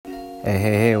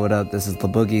Hey, what up? This is the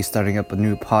Boogie starting up a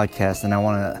new podcast, and I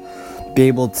want to be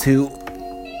able to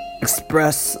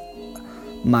express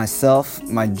myself,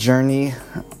 my journey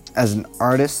as an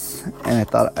artist, and I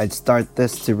thought I'd start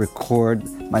this to record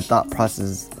my thought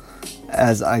process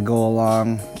as I go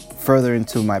along further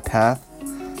into my path,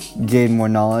 gain more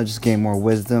knowledge, gain more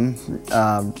wisdom.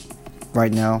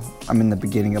 Right now, I'm in the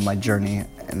beginning of my journey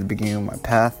and the beginning of my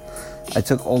path. I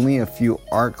took only a few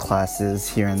art classes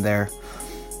here and there,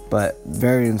 but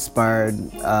very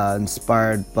inspired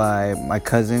by my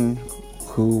cousin,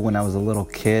 who, when I was a little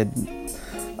kid,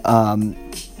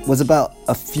 was about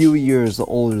a few years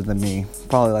older than me,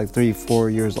 probably like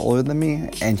 3-4 years older than me,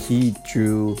 and he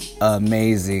drew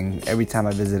amazing. Every time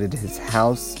I visited his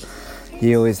house,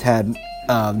 he always had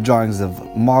drawings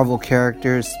of Marvel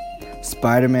characters,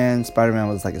 Spider-Man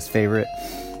was like his favorite,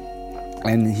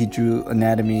 and he drew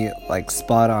anatomy like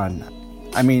spot on.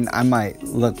 I mean, I might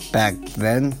look back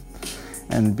then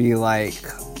and be like,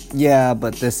 yeah,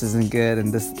 but this isn't good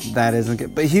and that isn't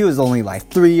good. But he was only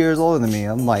like 3 years older than me.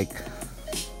 I'm like,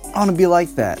 I want to be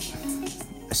like that.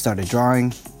 I started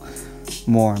drawing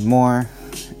more and more,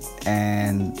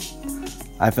 and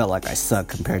I felt like I sucked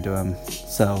compared to him.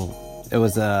 So it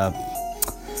was a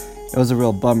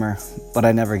real bummer, but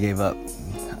I never gave up.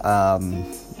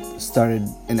 Started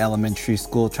in elementary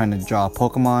school trying to draw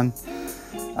Pokemon.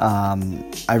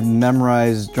 I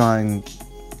memorized drawing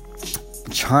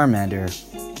Charmander,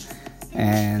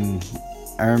 and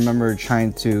I remember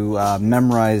trying to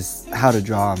memorize how to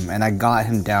draw him, and I got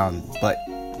him down, but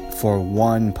for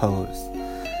one pose.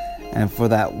 And for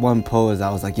that one pose, I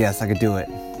was like, yes, I could do it.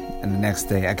 And the next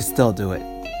day, I could still do it.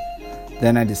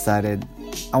 Then I decided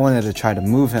I wanted to try to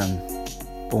move him,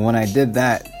 but when I did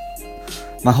that,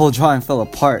 my whole drawing fell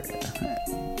apart.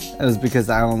 It was because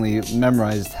I only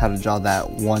memorized how to draw that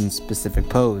one specific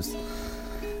pose.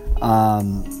 I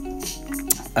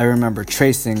remember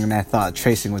tracing, and I thought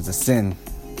tracing was a sin,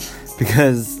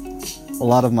 because a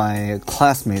lot of my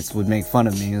classmates would make fun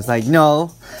of me. It was like,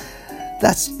 no,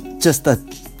 that's just a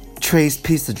traced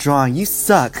piece of drawing. You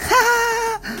suck.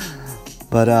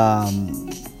 But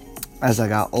as I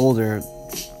got older,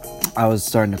 I was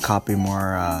starting to copy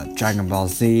more Dragon Ball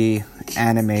Z,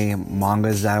 anime,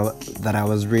 mangas that I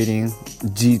was reading,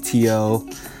 GTO,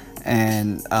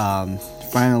 and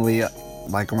finally,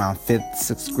 like around 5th,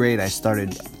 6th grade, I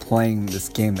started playing this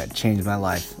game that changed my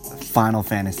life, Final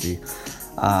Fantasy.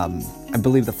 I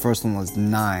believe the first one was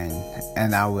 9,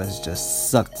 and I was just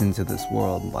sucked into this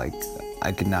world like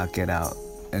I could not get out.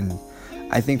 And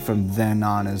I think from then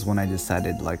on is when I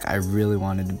decided like I really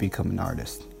wanted to become an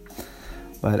artist.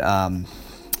 But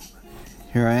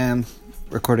here I am,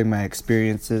 recording my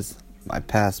experiences, my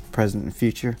past, present, and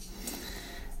future.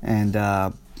 And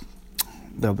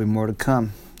there'll be more to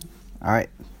come. All right,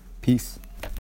 peace.